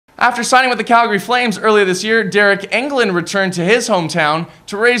After signing with the Calgary Flames earlier this year, Derek Englund returned to his hometown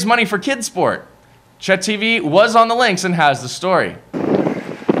to raise money for KidSport. Chet TV was on the links and has the story.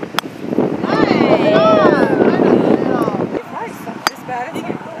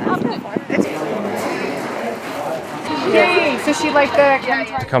 So she like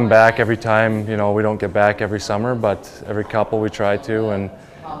the come back every time, you know, we don't get back every summer, but every couple we try to, and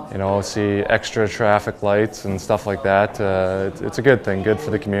you know, see extra traffic lights and stuff like that. It's a good thing, good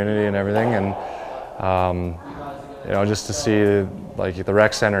for the community and everything, and you know, just to see like the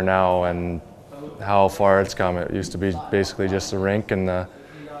rec center now and how far it's come. It used to be basically just a rink and the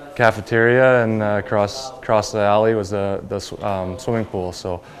cafeteria, and across the alley was the swimming pool.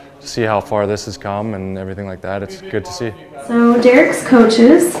 So to see how far this has come and everything like that, it's good to see. So Derek's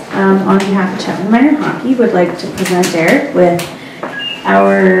coaches, on behalf of Chetwynd Minor Hockey, would like to present Derek with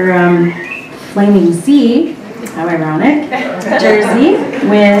our Flaming Z, how ironic, jersey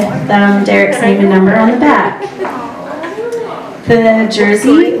with Derek's name and number on the back. The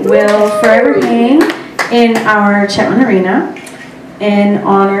jersey will forever hang in our Chetwynd Arena in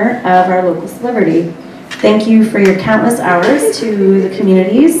honor of our local celebrity. Thank you for your countless hours to the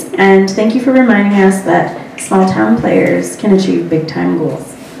communities, and thank you for reminding us that small town players can achieve big time goals.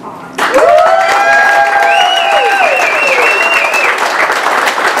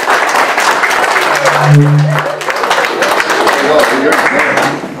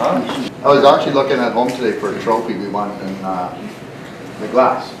 I was actually looking at home today for a trophy we won in the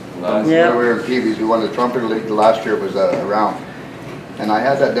glass. Yeah. We were in Peavies. We won the Trumpeter League. The last year was a round. And I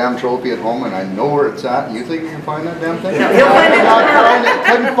had that damn trophy at home, and I know where it's at. You think you can find that damn thing? No, he'll find it tomorrow.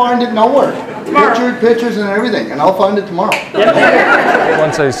 Couldn't find it nowhere. Pictures and everything, and I'll find it tomorrow.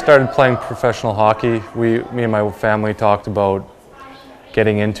 Once I started playing professional hockey, me and my family talked about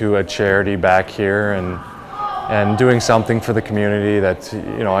getting into a charity back here and doing something for the community that,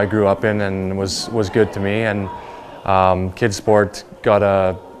 you know, I grew up in and was good to me. And KidSport got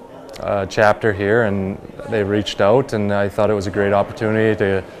a chapter here, and they reached out, and I thought it was a great opportunity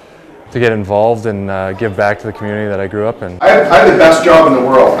to get involved and give back to the community that I grew up in. I have the best job in the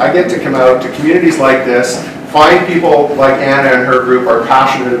world. I get to come out to communities like this, find people like Anna and her group are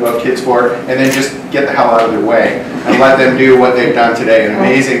passionate about KidSport, and then just get the hell out of their way and let them do what they've done today. An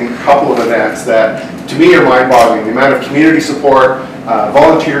amazing couple of events that, to me, are mind-boggling. The amount of community support,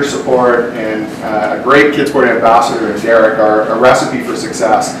 volunteer support, and a great KidSport ambassador in Derek are a recipe for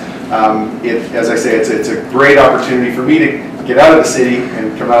success. As I say, it's a great opportunity for me to get out of the city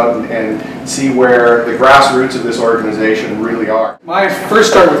and come out and see where the grassroots of this organization really are. My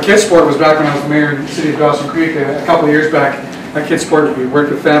first start with KidSport was back when I was mayor in the city of Dawson Creek a couple of years back at KidSport. We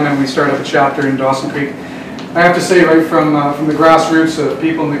worked with them and we started up a chapter in Dawson Creek. I have to say, right from the grassroots of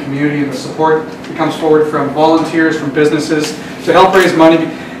people in the community and the support that comes forward from volunteers, from businesses, to help raise money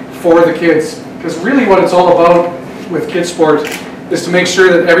for the kids. Because really what it's all about with KidSport is to make sure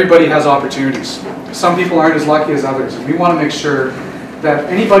that everybody has opportunities. Some people aren't as lucky as others, and we want to make sure that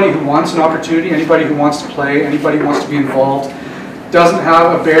anybody who wants an opportunity, anybody who wants to play, anybody who wants to be involved, doesn't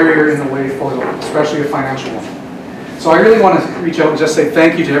have a barrier in the way for them, especially a financial one. So I really want to reach out and just say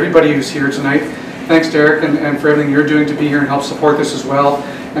thank you to everybody who's here tonight. Thanks, Derek, and for everything you're doing to be here and help support this as well.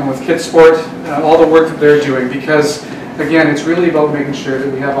 And with KidSport, all the work that they're doing, because again, it's really about making sure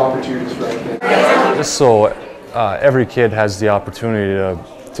that we have opportunities for our kids. Just so every kid has the opportunity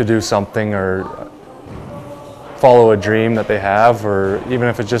to do something or follow a dream that they have, or even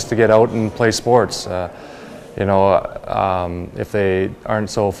if it's just to get out and play sports. You know, if they aren't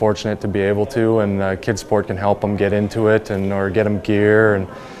so fortunate to be able to, and KidSport can help them get into it, or get them gear and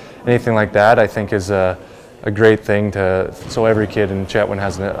anything like that, I think is a great thing so every kid in Chetwynd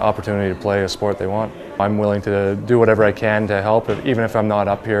has an opportunity to play a sport they want. I'm willing to do whatever I can to help, even if I'm not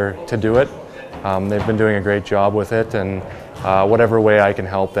up here to do it. They've been doing a great job with it, and whatever way I can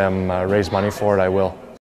help them raise money for it, I will.